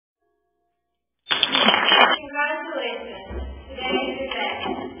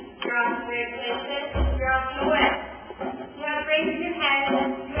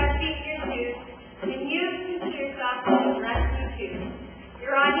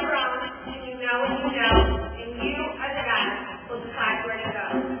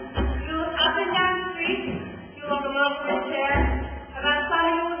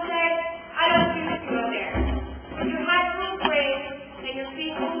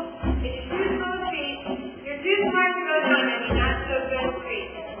It's too slow street. You're too smart to go down any not so good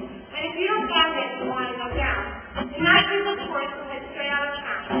street. And if you don't get it, you want to go down. The night you look for it will head straight out of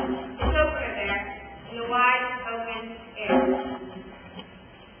town. It's over there, in the wide, open air.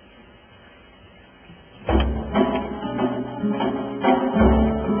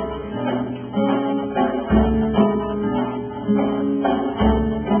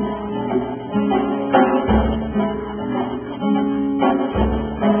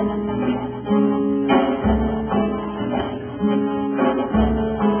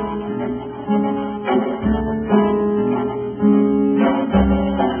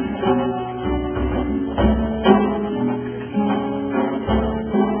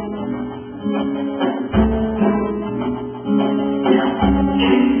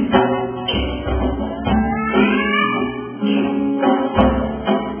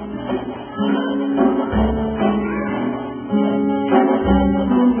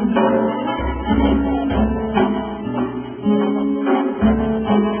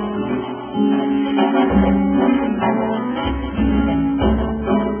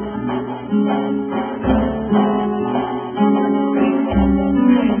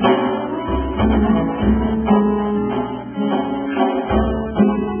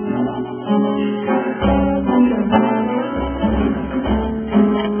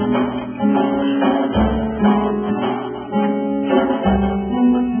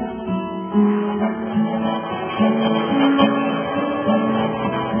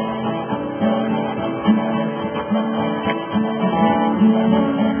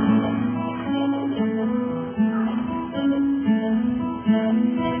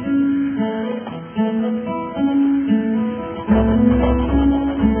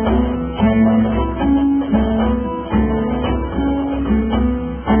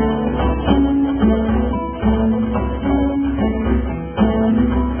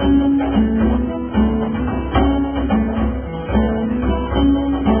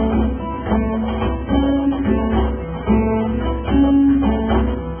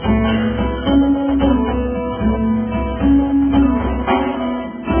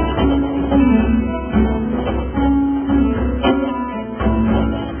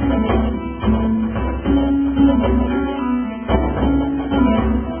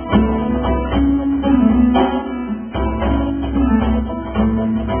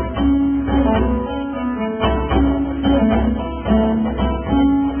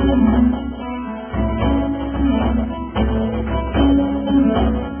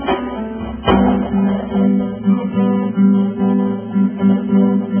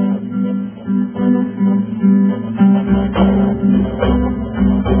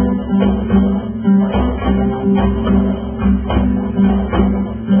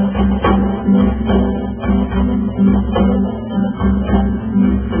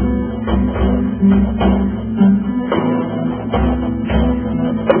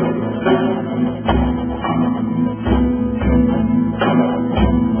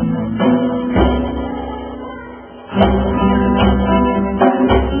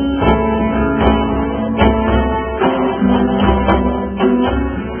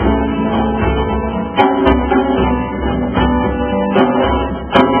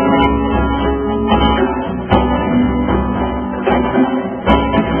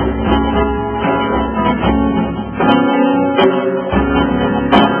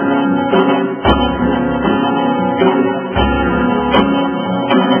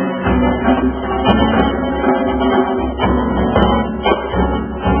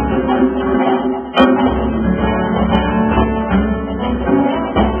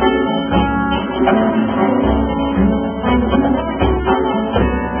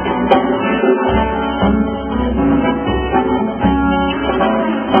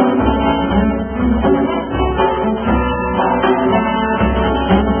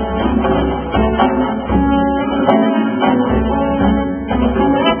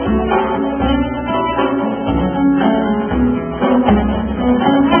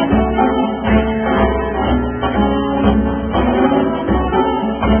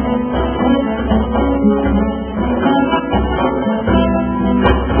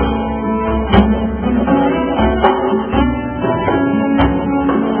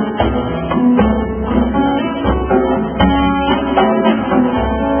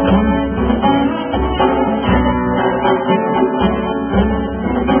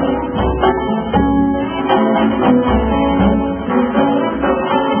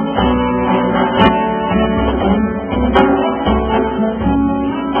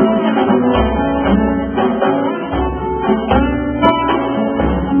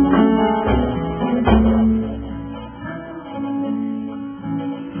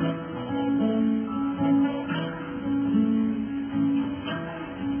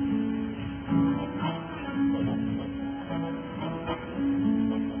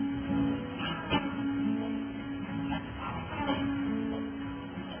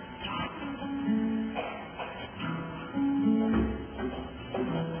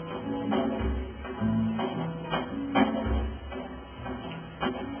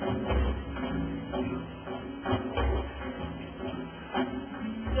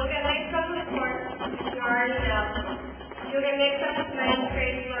 make such as many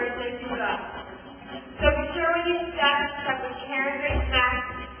crazy words as you go. So be sure when you step with care and great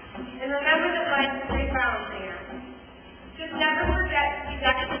tact, and remember that life is a balancing act. Just never forget to be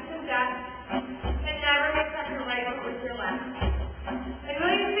dexterous and deft, and never mix up your right foot with your left. And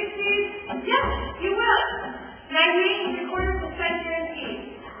will you succeed? Yes, you will. 98 3/4%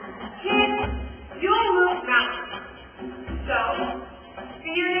 guaranteed. Kids, you'll move mountains. So, be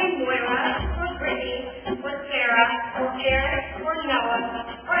your name Moyra, or Britney, or Sarah, or Eric, or Noah,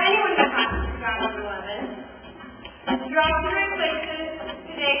 or anyone that happens to God on 11. You're off to the right places.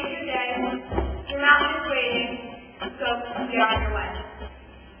 Today's your day. Your mountain is waiting. So, get on your way.